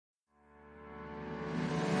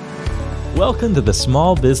Welcome to the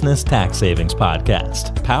Small Business Tax Savings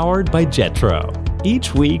Podcast, powered by Jetro.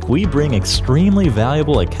 Each week, we bring extremely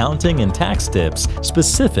valuable accounting and tax tips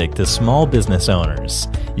specific to small business owners.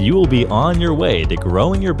 You will be on your way to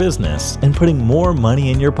growing your business and putting more money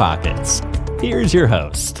in your pockets. Here's your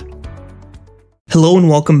host. Hello and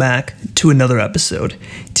welcome back to another episode.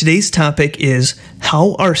 Today's topic is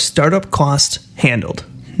how are startup costs handled?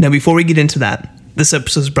 Now, before we get into that, this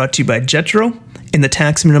episode is brought to you by Jetro and the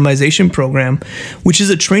Tax Minimization Program, which is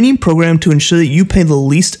a training program to ensure that you pay the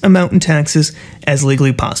least amount in taxes as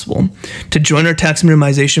legally possible. To join our Tax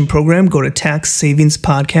Minimization Program, go to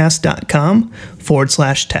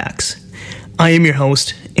taxsavingspodcast.com/tax. I am your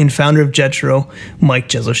host and founder of Jetro, Mike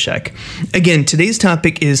Jesowshek. Again, today's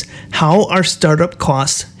topic is how are startup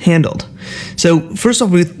costs handled? So first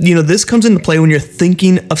off, this comes into play when you're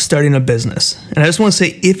thinking of starting a business. And I just want to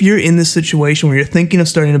say, if you're in this situation where you're thinking of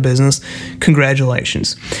starting a business,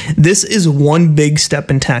 congratulations. This is one big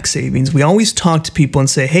step in tax savings. We always talk to people and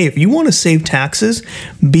say, hey, if you want to save taxes,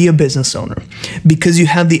 be a business owner, because you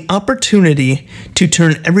have the opportunity to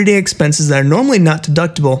turn everyday expenses that are normally not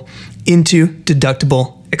deductible into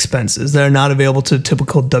deductible expenses that are not available to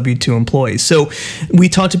typical W-2 employees. So we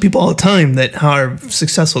talk to people all the time that are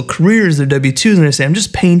successful careers, they're W-2s, and they say, I'm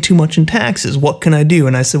just paying too much in taxes. What can I do?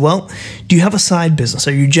 And I said, well, do you have a side business?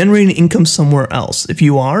 Are you generating income somewhere else? If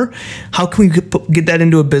you are, how can we get that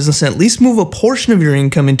into a business and at least move a portion of your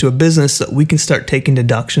income into a business so that we can start taking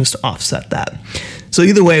deductions to offset that? So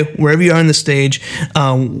either way, wherever you are in the stage,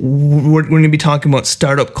 we're going to be talking about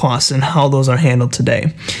startup costs and how those are handled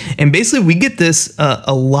today. And basically, we get this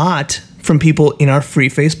a lot from people in our free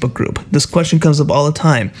Facebook group. This question comes up all the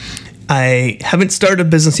time. I haven't started a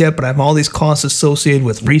business yet, but I have all these costs associated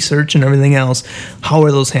with research and everything else. How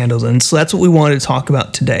are those handled? And so that's what we wanted to talk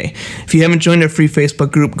about today. If you haven't joined our free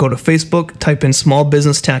Facebook group, go to Facebook, type in Small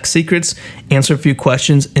Business Tax Secrets, answer a few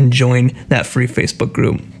questions, and join that free Facebook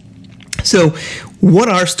group. So what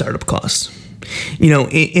are startup costs?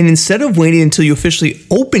 And instead of waiting until you officially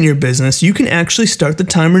open your business, you can actually start the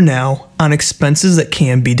timer now on expenses that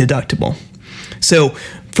can be deductible. So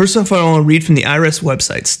first off, I want to read from the IRS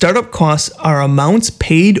website. Startup costs are amounts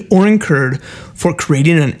paid or incurred for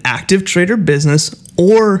creating an active trader business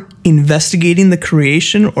or investigating the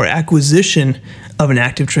creation or acquisition of an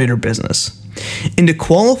active trader business. And to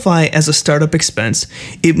qualify as a startup expense,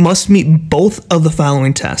 it must meet both of the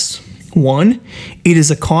following tests. 1, it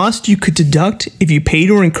is a cost you could deduct if you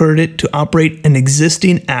paid or incurred it to operate an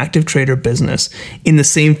existing active trader business in the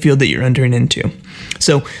same field that you're entering into.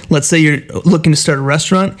 So let's say you're looking to start a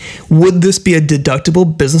restaurant. Would this be a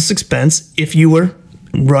deductible business expense if you were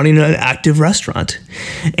running an active restaurant?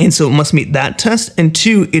 And so it must meet that test. And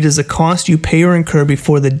 2, it is a cost you pay or incur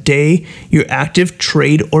before the day your active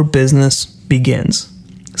trade or business begins.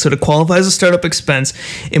 So to qualify as a startup expense,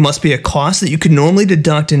 it must be a cost that you could normally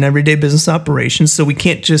deduct in everyday business operations. So we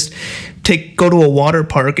can't just go to a water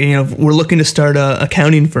park and, if we're looking to start an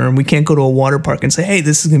accounting firm, we can't go to a water park and say, hey,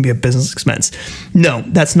 this is going to be a business expense. No,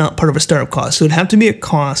 that's not part of a startup cost. So it'd have to be a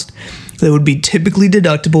cost that would be typically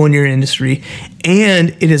deductible in your industry,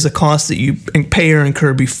 and it is a cost that you pay or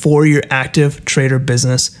incur before your active trader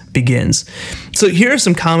business begins. So here are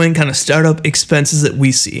some common kind of startup expenses that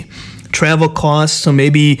we see. Travel costs. So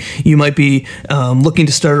maybe you might be looking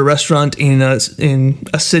to start a restaurant in a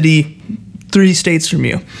city 3 states from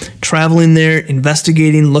you. Traveling there,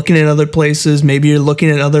 investigating, looking at other places. Maybe you're looking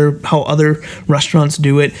at how other restaurants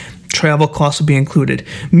do it. Travel costs will be included.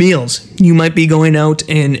 Meals. You might be going out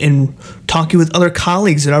and talking with other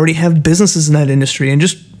colleagues that already have businesses in that industry and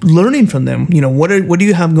just learning from them. What do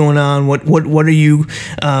you have going on? What are you,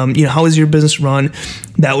 how is your business run?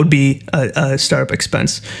 That would be a startup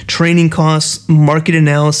expense. Training costs, market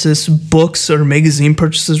analysis, books or magazine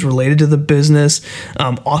purchases related to the business,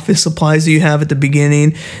 office supplies that you have at the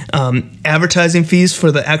beginning, advertising fees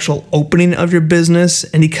for the actual opening of your business,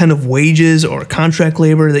 any kind of wages or contract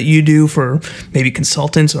labor that you do for maybe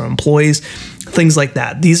consultants or employees, things like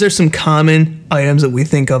that. These are some common items that we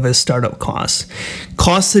think of as startup costs.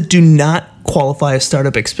 Costs that do not qualify as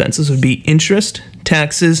startup expenses would be interest,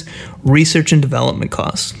 taxes, research and development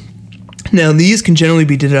costs. Now, these can generally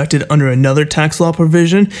be deducted under another tax law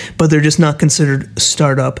provision, but they're just not considered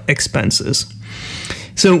startup expenses.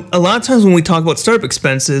 So a lot of times when we talk about startup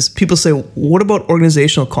expenses, people say, what about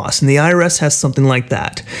organizational costs? And the IRS has something like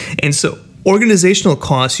that. And so organizational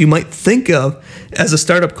costs you might think of as a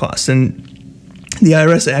startup cost. And the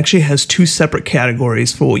IRS actually has 2 separate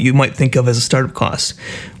categories for what you might think of as a startup cost.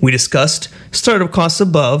 We discussed startup costs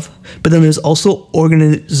above, but then there's also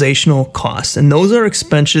organizational costs. And those are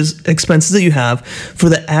expenses that you have for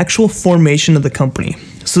the actual formation of the company.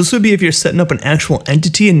 So this would be if you're setting up an actual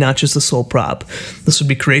entity and not just a sole prop. This would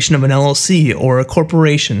be creation of an LLC or a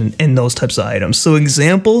corporation and those types of items. So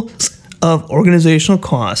examples of organizational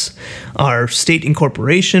costs are state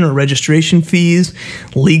incorporation or registration fees,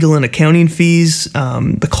 legal and accounting fees,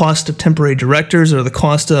 the cost of temporary directors, or the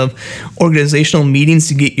cost of organizational meetings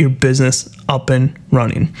to get your business up and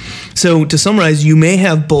running. So to summarize, you may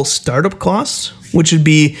have both startup costs, which would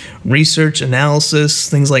be research, analysis,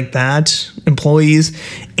 things like that, employees,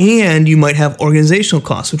 and you might have organizational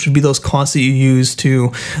costs, which would be those costs that you use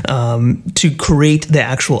to create the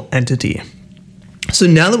actual entity. So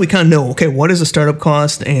now that we kind of know, okay, what is a startup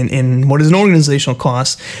cost and what is an organizational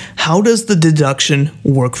cost, how does the deduction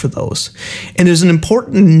work for those? And there's an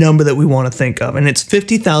important number that we want to think of, and it's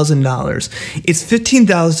 $50,000. It's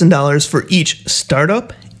 $15,000 for each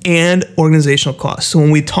startup and organizational costs. So when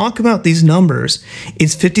we talk about these numbers,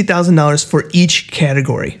 it's $50,000 for each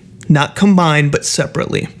category, not combined, but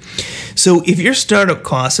separately. So if your startup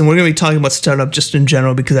costs, and we're going to be talking about startup just in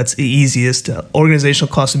general because that's the easiest,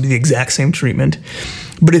 organizational costs would be the exact same treatment.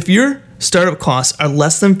 But if your startup costs are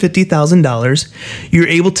less than $50,000, you're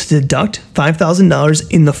able to deduct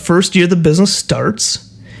 $5,000 in the first year the business starts,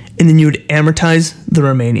 and then you would amortize the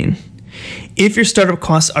remaining. If your startup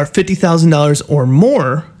costs are $50,000 or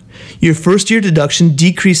more, your first year deduction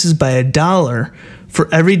decreases by $1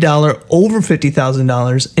 for every dollar over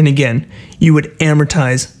 $50,000, and again, you would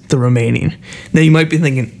amortize the remaining. Now you might be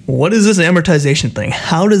thinking, what is this amortization thing?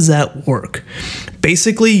 How does that work?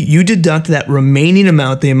 Basically, you deduct that remaining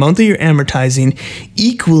amount, the amount that you're amortizing,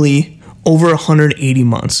 equally over 180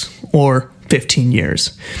 months or 15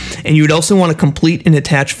 years. And you would also want to complete and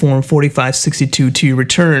attach Form 4562 to your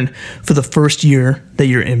return for the first year that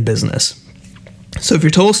you're in business. So if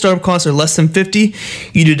your total startup costs are less than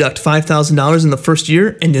 $50,000, you deduct $5,000 in the first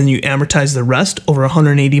year, and then you amortize the rest over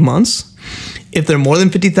 180 months. If they're more than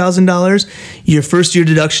 $50,000, your first year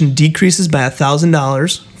deduction decreases by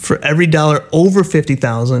 $1,000 for every dollar over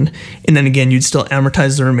 $50,000, and then again, you'd still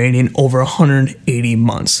amortize the remaining over 180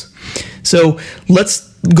 months. So let's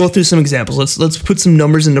go through some examples. Let's put some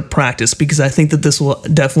numbers into practice because I think that this will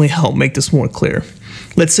definitely help make this more clear.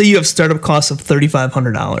 Let's say you have startup costs of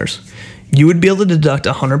 $3,500. You would be able to deduct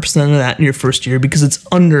 100% of that in your first year because it's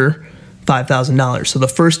under $5,000. So the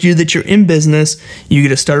first year that you're in business, you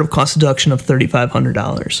get a startup cost deduction of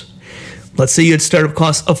 $3,500. Let's say you had startup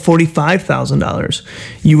costs of $45,000.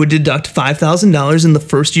 You would deduct $5,000 in the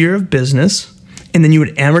first year of business, and then you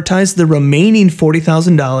would amortize the remaining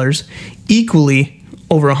 $40,000 equally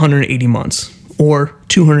over 180 months, or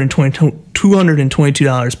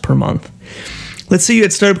 $222 per month. Let's say you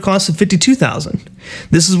had startup costs of $52,000.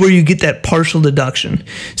 This is where you get that partial deduction.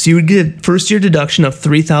 So you would get a first year deduction of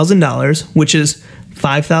 $3,000, which is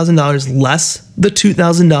 $5,000 less the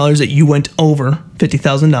 $2,000 that you went over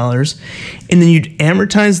 $50,000, and then you'd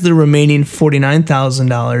amortize the remaining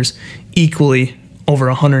 $49,000 equally over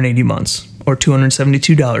 180 months, or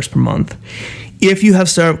 $272 per month. If you have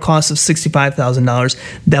startup costs of $65,000,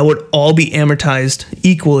 that would all be amortized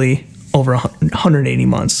equally over 180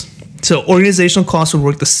 months. So organizational costs would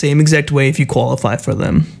work the same exact way if you qualify for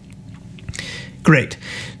them. Great.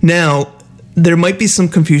 Now, there might be some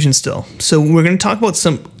confusion still. So we're going to talk about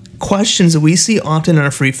some questions that we see often in our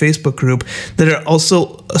free Facebook group that are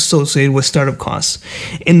also associated with startup costs.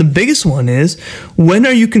 And the biggest one is, when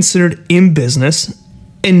are you considered in business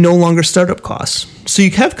and no longer startup costs? So you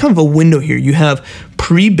have kind of a window here. You have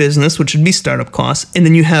pre-business, which would be startup costs, and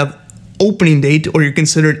then you have opening date, or you're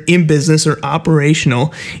considered in business or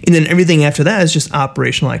operational, and then everything after that is just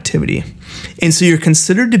operational activity. And so you're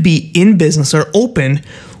considered to be in business or open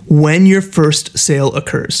when your first sale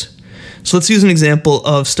occurs. So let's use an example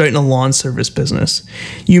of starting a lawn service business.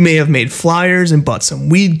 You may have made flyers and bought some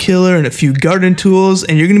weed killer and a few garden tools,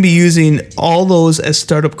 and you're going to be using all those as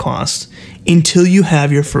startup costs until you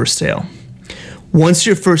have your first sale. Once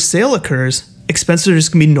your first sale occurs, expenses are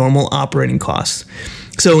just going to be normal operating costs.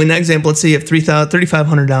 So in that example, let's say you have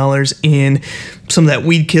 $3,500 in some of that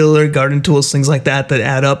weed killer, garden tools, things like that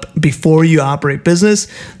add up before you operate business.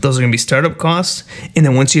 Those are going to be startup costs. And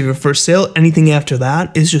then once you have your first sale, anything after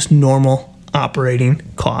that is just normal operating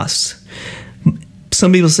costs.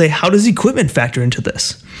 Some people say, how does equipment factor into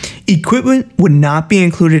this? Equipment would not be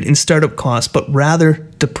included in startup costs, but rather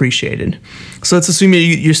depreciated. So let's assume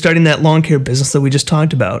you're starting that lawn care business that we just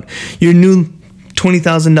talked about. Your new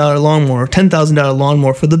 $20,000 lawnmower or $10,000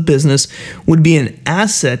 lawnmower for the business would be an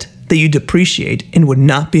asset that you depreciate and would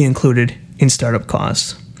not be included in startup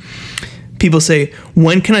costs. People say,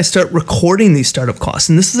 when can I start recording these startup costs?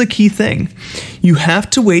 And this is a key thing. You have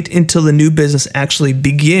to wait until the new business actually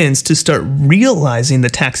begins to start realizing the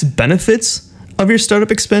tax benefits of your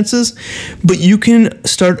startup expenses, but you can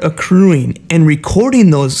start accruing and recording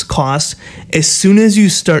those costs as soon as you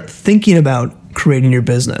start thinking about creating your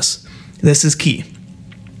business. This is key.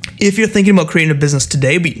 If you're thinking about creating a business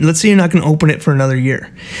today, but let's say you're not going to open it for another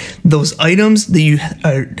year, those items that you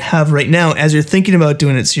have right now, as you're thinking about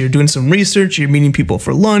doing it, so you're doing some research, you're meeting people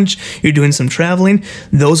for lunch, you're doing some traveling,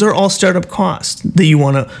 those are all startup costs that you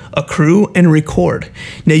want to accrue and record.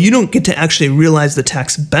 Now, you don't get to actually realize the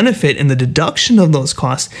tax benefit and the deduction of those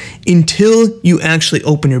costs until you actually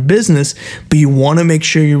open your business, but you want to make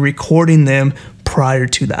sure you're recording them prior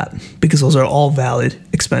to that, because those are all valid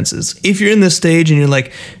expenses. If you're in this stage and you're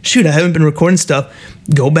like, shoot, I haven't been recording stuff,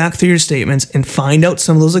 go back through your statements and find out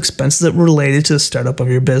some of those expenses that were related to the startup of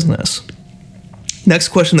your business. Next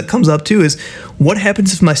question that comes up too is, what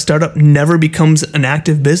happens if my startup never becomes an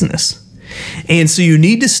active business? And so you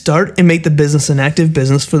need to start and make the business an active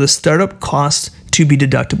business for the startup costs to be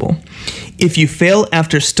deductible. If you fail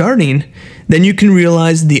after starting, then you can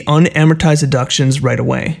realize the unamortized deductions right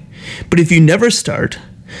away. But if you never start,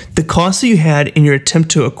 the costs that you had in your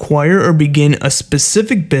attempt to acquire or begin a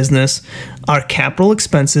specific business are capital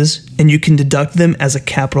expenses, and you can deduct them as a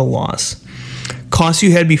capital loss. Costs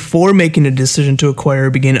you had before making a decision to acquire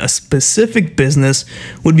or begin a specific business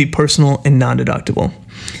would be personal and non-deductible.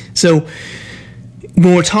 So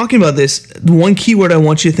when we're talking about this, one key word I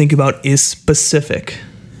want you to think about is specific.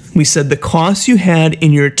 We said the costs you had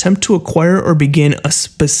in your attempt to acquire or begin a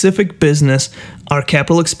specific business are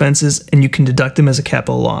capital expenses, and you can deduct them as a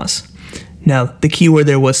capital loss. Now, the key word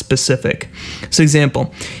there was specific. So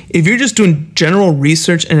example, if you're just doing general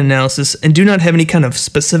research and analysis and do not have any kind of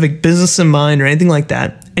specific business in mind or anything like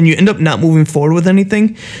that, and you end up not moving forward with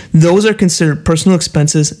anything, those are considered personal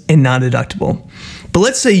expenses and non-deductible. But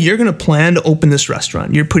let's say you're going to plan to open this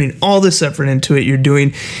restaurant. You're putting all this effort into it. You're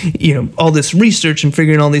doing, all this research and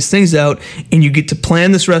figuring all these things out, and you get to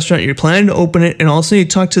plan this restaurant. You're planning to open it, and all of a sudden you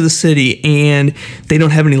talk to the city, and they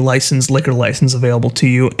don't have any liquor license available to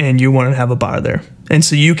you, and you want to have a bar there. And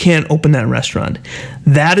so you can't open that restaurant.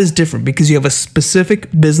 That is different because you have a specific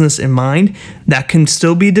business in mind that can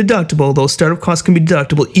still be deductible. Those startup costs can be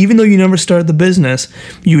deductible. Even though you never started the business,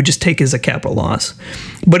 you would just take it as a capital loss.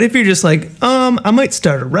 But if you're just like, I might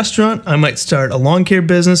start a restaurant, I might start a lawn care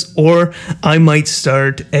business, or I might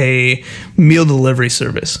start a meal delivery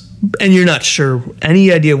service, and you're not sure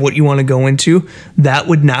any idea of what you want to go into, that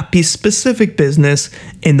would not be specific business,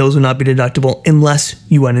 and those would not be deductible unless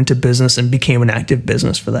you went into business and became an active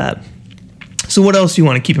business for that. So what else do you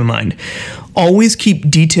want to keep in mind? Always keep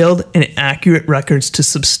detailed and accurate records to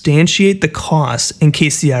substantiate the costs in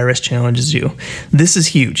case the IRS challenges you. This is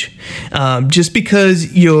huge. Just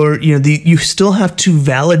because you still have to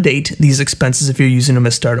validate these expenses if you're using them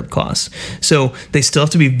as startup costs. So they still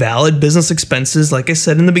have to be valid business expenses. Like I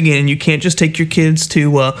said in the beginning, you can't just take your kids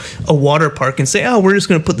to a water park and say, we're just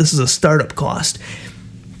going to put this as a startup cost.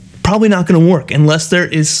 Probably not going to work unless there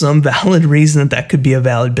is some valid reason that could be a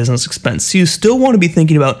valid business expense. So you still want to be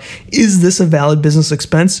thinking about, is this a valid business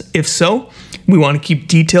expense? If so, we want to keep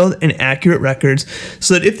detailed and accurate records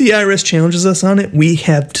so that if the IRS challenges us on it, we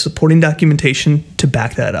have supporting documentation to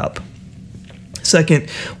back that up. Second,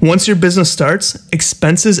 once your business starts,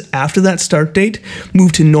 expenses after that start date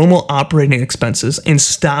move to normal operating expenses and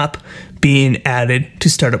stop being added to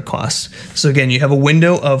startup costs. So again, you have a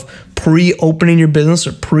window of pre-opening your business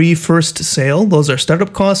or pre-first sale. Those are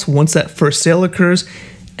startup costs. Once that first sale occurs,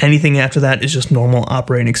 anything after that is just normal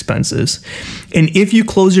operating expenses. And if you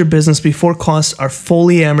close your business before costs are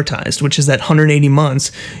fully amortized, which is that 180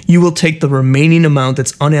 months, you will take the remaining amount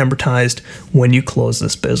that's unamortized when you close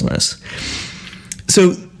this business.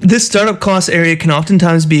 So this startup cost area can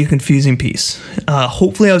oftentimes be a confusing piece.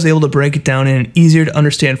 Hopefully I was able to break it down in an easier to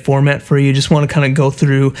understand format for you. Just want to kind of go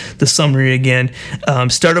through the summary again.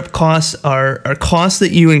 Startup costs are costs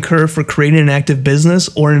that you incur for creating an active business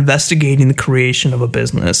or investigating the creation of a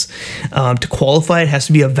business. To qualify, it has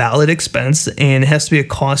to be a valid expense, and it has to be a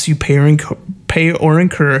cost you pay or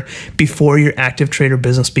incur before your active trade or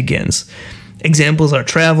business begins. Examples are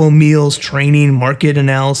travel, meals, training, market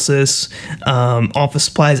analysis, office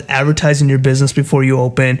supplies, advertising your business before you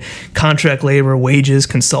open, contract labor, wages,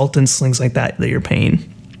 consultants, things like that you're paying.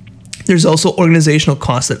 There's also organizational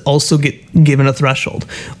costs that also get given a threshold.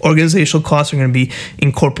 Organizational costs are going to be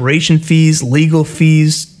incorporation fees, legal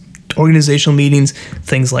fees, organizational meetings,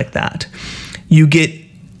 things like that. You get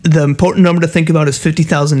the important number to think about is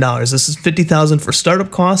 $50,000. This is $50,000 for startup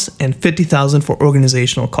costs and $50,000 for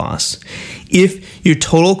organizational costs. If your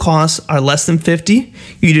total costs are less than $50,000,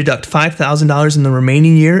 you deduct $5,000 in the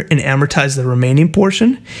remaining year and amortize the remaining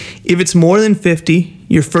portion. If it's more than $50,000,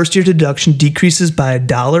 your first year deduction decreases by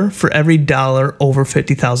 $1 for every dollar over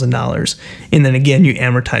 $50,000. And then again, you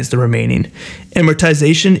amortize the remaining.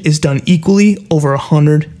 Amortization is done equally over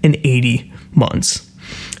 180 months.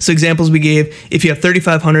 So examples we gave, if you have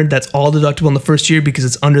 $3,500, that's all deductible in the first year because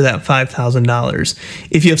it's under that $5,000.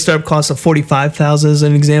 If you have startup costs of $45,000 as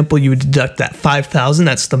an example, you would deduct that $5,000,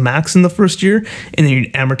 that's the max in the first year, and then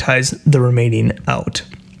you'd amortize the remaining out.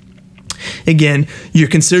 Again, you're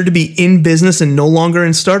considered to be in business and no longer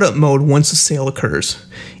in startup mode once a sale occurs.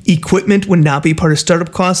 Equipment would not be part of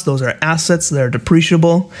startup costs. Those are assets that are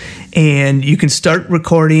depreciable, and you can start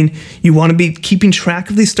recording. You want to be keeping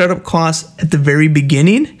track of these startup costs at the very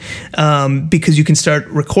beginning because you can start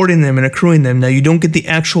recording them and accruing them. Now, you don't get the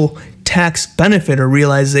actual tax benefit or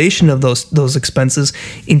realization of those expenses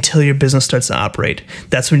until your business starts to operate.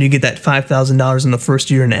 That's when you get that $5,000 in the first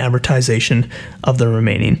year and amortization of the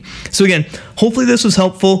remaining. So again, hopefully this was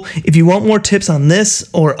helpful. If you want more tips on this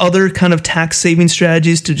or other kind of tax saving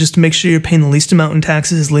strategies to just make sure you're paying the least amount in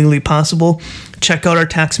taxes as legally possible, check out our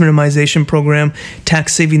tax minimization program,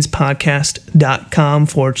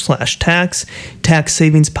 taxsavingspodcast.com/tax,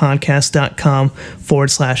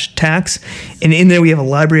 taxsavingspodcast.com/tax. And in there, we have a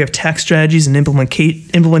library of tax strategies and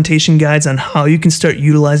implementation guides on how you can start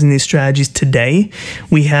utilizing these strategies today.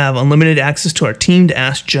 We have unlimited access to our team to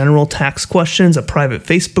ask general tax questions, a private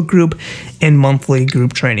Facebook group, and monthly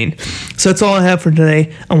group training. So that's all I have for today.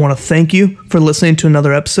 I want to thank you for listening to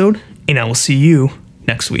another episode, and I will see you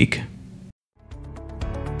next week.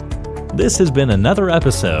 This has been another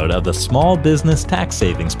episode of the Small Business Tax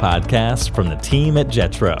Savings Podcast from the team at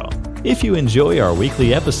Jetro. If you enjoy our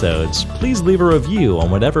weekly episodes, please leave a review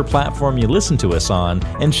on whatever platform you listen to us on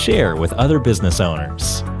and share with other business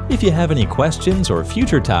owners. If you have any questions or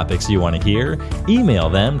future topics you want to hear, email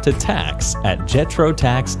them to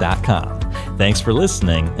tax@jetrotax.com. Thanks for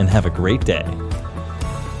listening and have a great day.